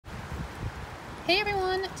Hey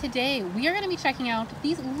everyone, today we are going to be checking out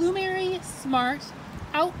these Lumary Smart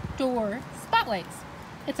Outdoor Spotlights.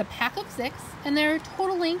 It's a pack of 6 and they're a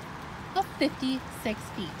total length of 56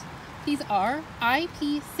 feet. These are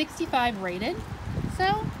IP65 rated,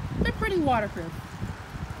 so they're pretty waterproof.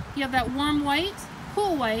 You have that warm white,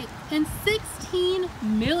 cool white, and 16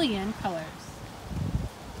 million colors.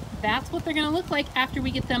 That's what they're going to look like after we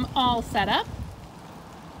get them all set up.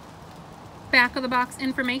 Back of the box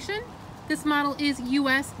information. This model is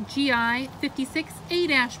US GI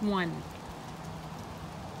 56A-1.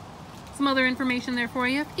 Some other information there for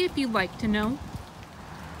you if you'd like to know.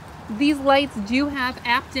 These lights do have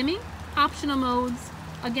app dimming, optional modes,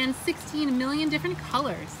 again 16 million different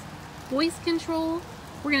colors. Voice control,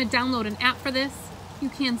 we're going to download an app for this. You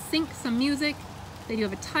can sync some music, they do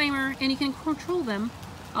have a timer, and you can control them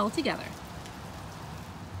all together.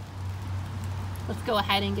 Let's go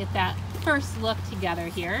ahead and get that first look together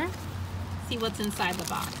here. See what's inside the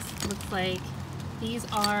box. Looks like these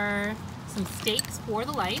are some stakes for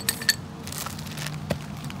the lights.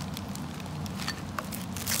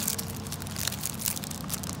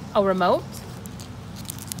 A remote.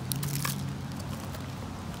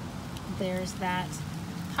 There's that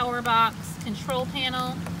power box control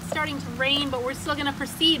panel. It's starting to rain, but we're still gonna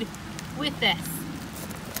proceed with this.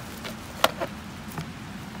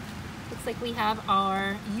 Looks like we have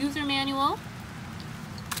our user manual.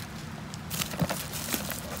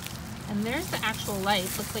 And there's the actual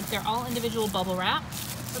lights. Looks like they're all individual bubble wrap.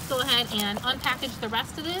 Let's go ahead and unpackage the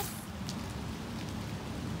rest of this.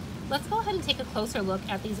 Let's go ahead and take a closer look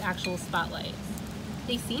at these actual spotlights.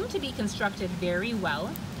 They seem to be constructed very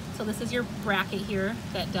well. So this is your bracket here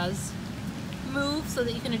that does move so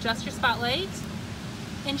that you can adjust your spotlight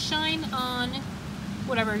and shine on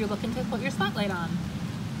whatever you're looking to put your spotlight on.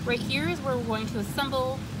 Right here is where we're going to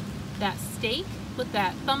assemble that stake with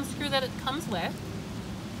that thumb screw that it comes with.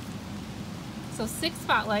 So 6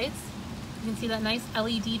 spotlights. You can see that nice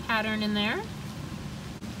LED pattern in there.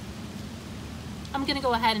 I'm going to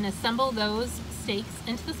go ahead and assemble those stakes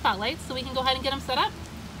into the spotlights so we can go ahead and get them set up.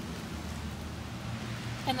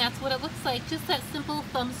 And that's what it looks like. Just that simple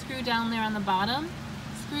thumb screw down there on the bottom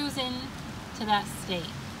screws in to that stake.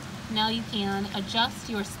 Now you can adjust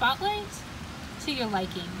your spotlight to your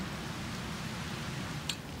liking.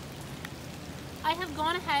 I have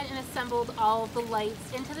gone ahead and assembled all of the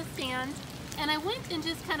lights into the stand, and I went and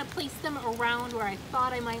just kind of placed them around where I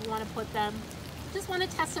thought I might want to put them. Just want to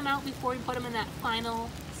test them out before we put them in that final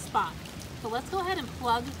spot. So let's go ahead and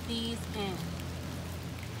plug these in.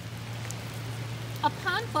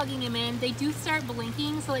 Upon plugging them in, they do start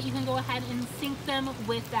blinking so that you can go ahead and sync them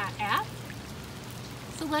with that app.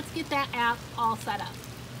 So let's get that app all set up.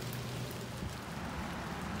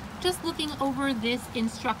 Just looking over this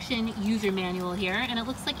instruction user manual here, and it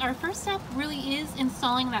looks like our first step really is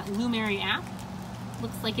installing that Lumary app.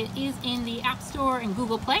 Looks like it is in the App Store and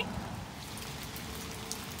Google Play.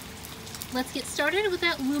 Let's get started with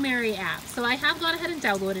that Lumary app. So I have gone ahead and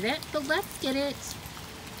downloaded it, but let's get it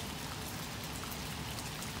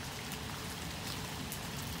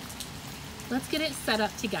set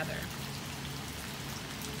up together.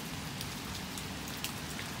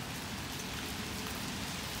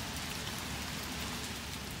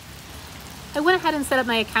 I went ahead and set up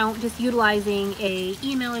my account just utilizing an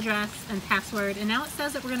email address and password, and now it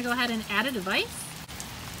says that we're going to go ahead and add a device.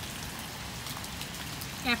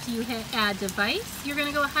 After you hit add device, you're going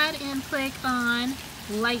to go ahead and click on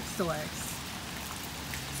light source.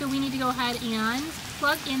 So we need to go ahead and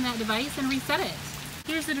plug in that device and reset it.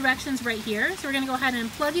 Here's the directions right here. So we're going to go ahead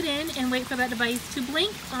and plug it in and wait for that device to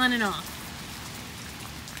blink on and off.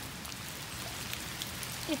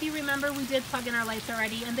 If you remember, we did plug in our lights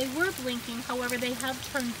already and they were blinking, however they have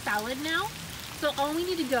turned solid now. So all we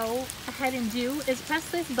need to go ahead and do is press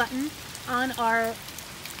this button on our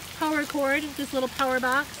power cord, this little power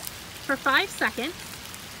box, for 5 seconds,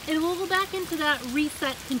 and we'll go back into that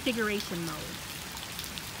reset configuration mode.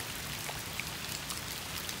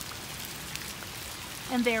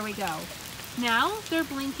 And there we go. Now they're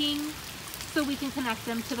blinking so we can connect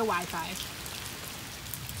them to the Wi-Fi.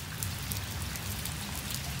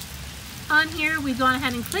 On here, we've gone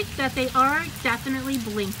ahead and clicked that they are definitely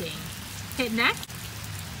blinking. Hit next.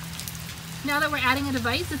 Now that we're adding a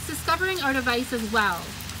device, it's discovering our device as well.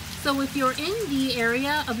 So if you're in the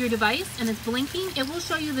area of your device and it's blinking, it will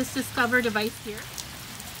show you this discover device here.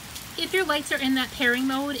 If your lights are in that pairing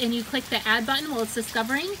mode and you click the add button while it's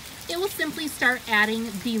discovering, it will simply start adding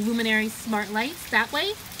the Lumary smart lights that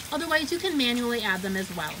way. Otherwise, you can manually add them as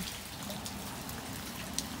well.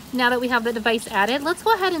 Now that we have the device added, let's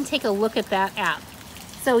go ahead and take a look at that app.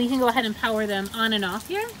 So you can go ahead and power them on and off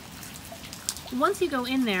here. Once you go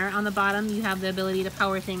in there, on the bottom you have the ability to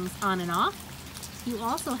power things on and off. You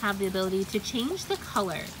also have the ability to change the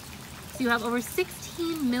color. So you have over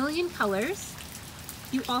 16 million colors.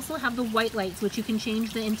 You also have the white lights, which you can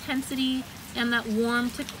change the intensity and that warm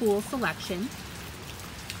to cool selection.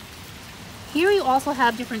 Here you also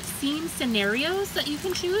have different scene scenarios that you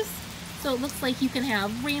can choose. So it looks like you can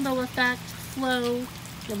have rainbow effect, flow,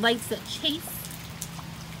 the lights that chase,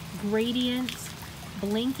 gradient,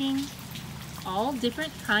 blinking, all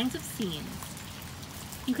different kinds of scenes.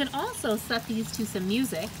 You can also set these to some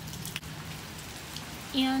music,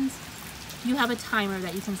 and you have a timer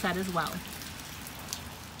that you can set as well.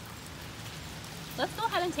 Let's go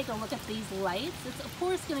ahead and take a look at these lights. It's of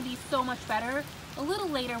course going to be so much better a little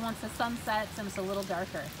later once the sun sets and it's a little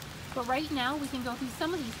darker. But right now we can go through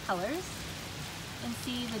some of these colors and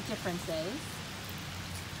see the differences.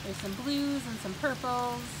 There's some blues and some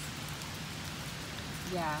purples.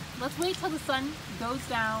 Yeah, let's wait till the sun goes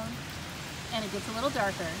down and it gets a little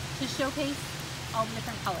darker to showcase all the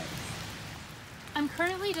different colors. I'm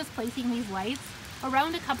currently just placing these lights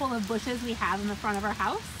around a couple of bushes we have in the front of our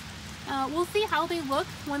house. We'll see how they look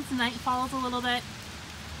once night falls a little bit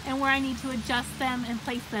and where I need to adjust them and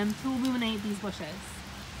place them to illuminate these bushes.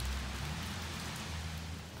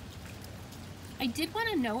 I did want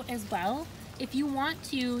to note as well, if you want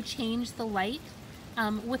to change the light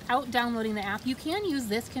without downloading the app, you can use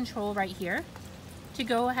this control right here to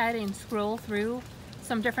go ahead and scroll through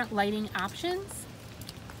some different lighting options.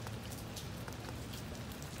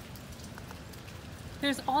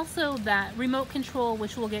 There's also that remote control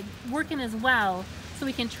which will get working as well, so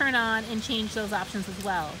we can turn on and change those options as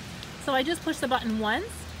well. So I just pushed the button once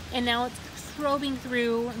and now it's strobing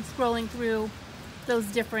through and scrolling through those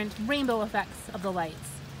different rainbow effects of the lights.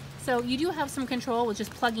 So you do have some control with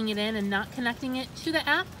just plugging it in and not connecting it to the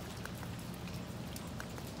app.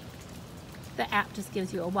 The app just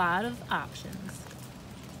gives you a lot of options.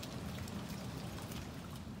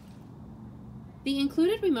 The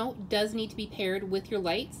included remote does need to be paired with your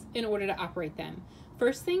lights in order to operate them.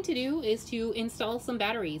 First thing to do is to install some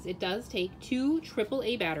batteries. It does take 2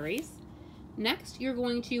 AAA batteries. Next, you're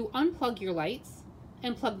going to unplug your lights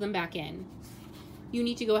and plug them back in. You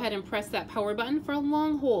need to go ahead and press that power button for a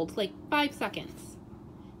long hold, like 5 seconds.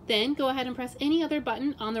 Then go ahead and press any other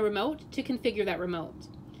button on the remote to configure that remote.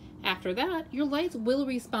 After that, your lights will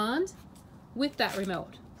respond with that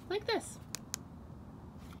remote, like this.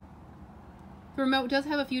 The remote does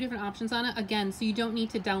have a few different options on it, again, so you don't need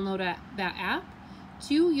to download that app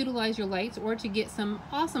to utilize your lights or to get some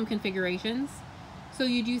awesome configurations. So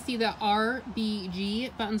you do see the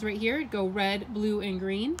RBG buttons right here, go red, blue, and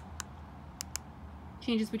green.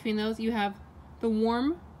 Changes between those. You have the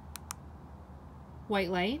warm white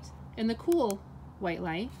light and the cool white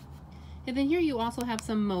light. And then here you also have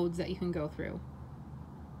some modes that you can go through.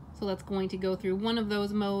 So that's going to go through one of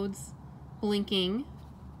those modes, blinking.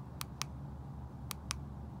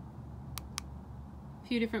 A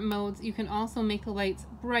few different modes. You can also make the lights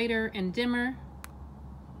brighter and dimmer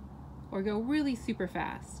or go really super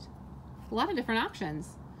fast. A lot of different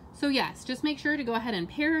options. So yes, just make sure to go ahead and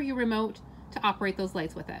pair your remote to operate those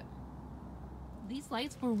lights with it. These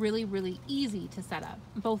lights were really easy to set up,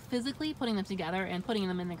 both physically putting them together and putting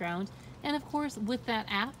them in the ground, and of course with that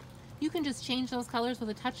app you can just change those colors with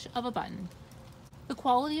a touch of a button. The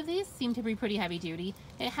quality of these seem to be pretty heavy duty.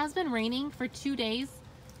 It has been raining for 2 days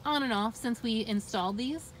on and off since we installed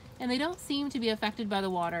these, and they don't seem to be affected by the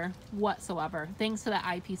water whatsoever, thanks to that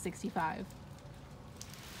IP65.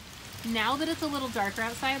 Now that it's a little darker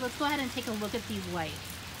outside, let's go ahead and take a look at these lights.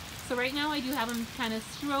 So right now I do have them kind of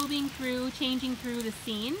strobing through, changing through the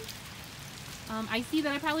scene. I see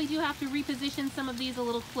that I probably do have to reposition some of these a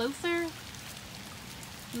little closer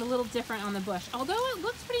and a little different on the bush. Although it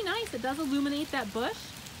looks pretty nice, it does illuminate that bush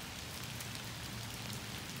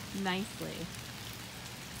nicely.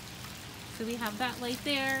 So we have that light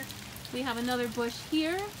there. We have another bush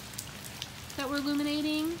here that we're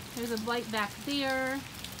illuminating. There's a light back there.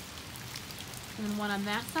 And then one on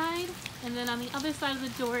that side. And then on the other side of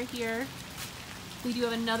the door here, we do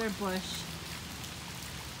have another bush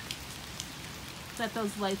that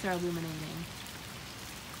those lights are illuminating.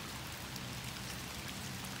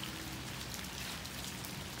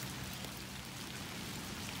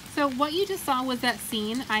 So what you just saw was that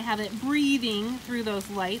scene. I have it breathing through those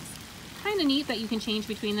lights. Kind of neat that you can change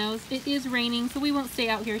between those. It is raining, so we won't stay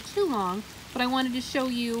out here too long, but I wanted to show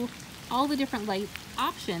you all the different light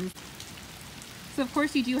options. So of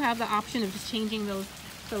course you do have the option of just changing those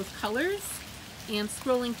colors and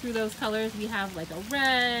scrolling through those colors. We have like a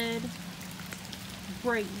red,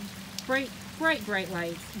 bright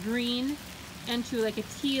lights, green, into like a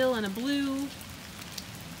teal and a blue,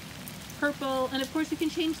 purple, and of course you can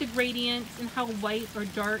change the gradients and how white or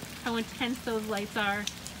dark, how intense those lights are,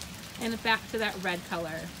 and back to that red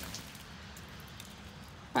color.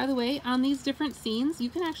 By the way, on these different scenes, you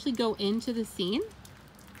can actually go into the scene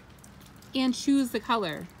and choose the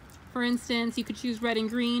color. For instance, you could choose red and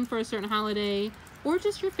green for a certain holiday, or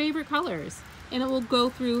just your favorite colors, and it will go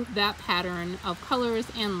through that pattern of colors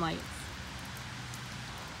and lights.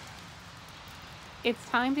 It's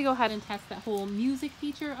time to go ahead and test that whole music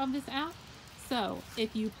feature of this app. So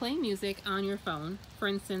if you play music on your phone, for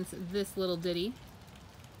instance, this little ditty,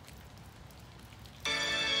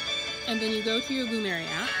 and then you go to your Lumary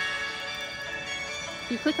app,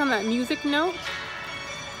 you click on that music note,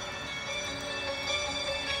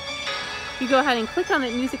 you go ahead and click on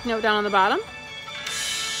that music note down on the bottom,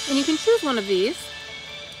 and you can choose one of these.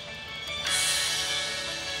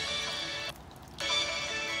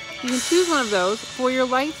 You can choose one of those for your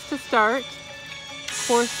lights to start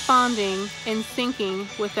corresponding and syncing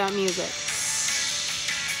with that music.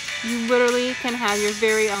 You literally can have your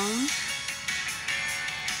very own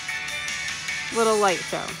little light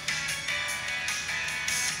show.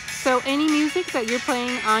 So any music that you're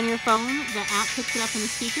playing on your phone, the app picks it up in the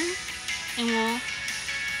speaker and will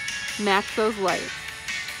match those lights.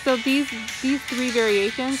 So these three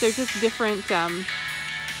variations, they're just different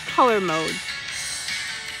color modes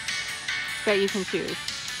that you can choose.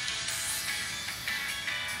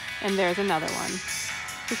 And there's another one.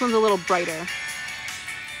 This one's a little brighter.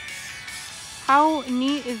 How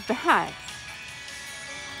neat is that?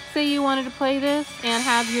 Say you wanted to play this and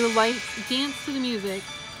have your lights dance to the music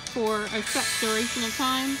for a set duration of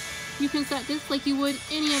time, you can set this like you would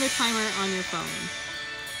any other timer on your phone.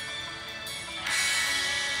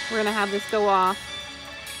 We're gonna have this go off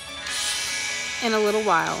in a little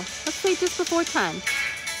while. Let's say just before 10.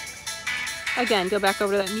 Again, go back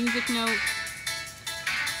over to that music note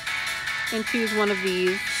and choose one of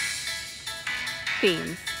these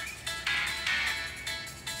themes.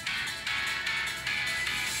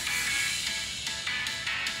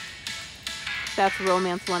 That's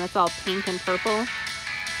Romance one. It's all pink and purple.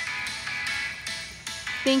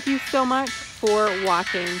 Thank you so much for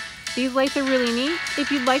watching. These lights are really neat.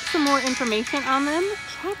 If you'd like some more information on them,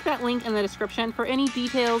 check that link in the description for any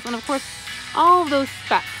details and of course all of those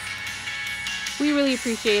specs. We really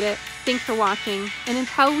appreciate it. Thanks for watching, and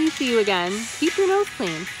until we see you again, keep your nose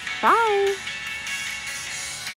clean. Bye!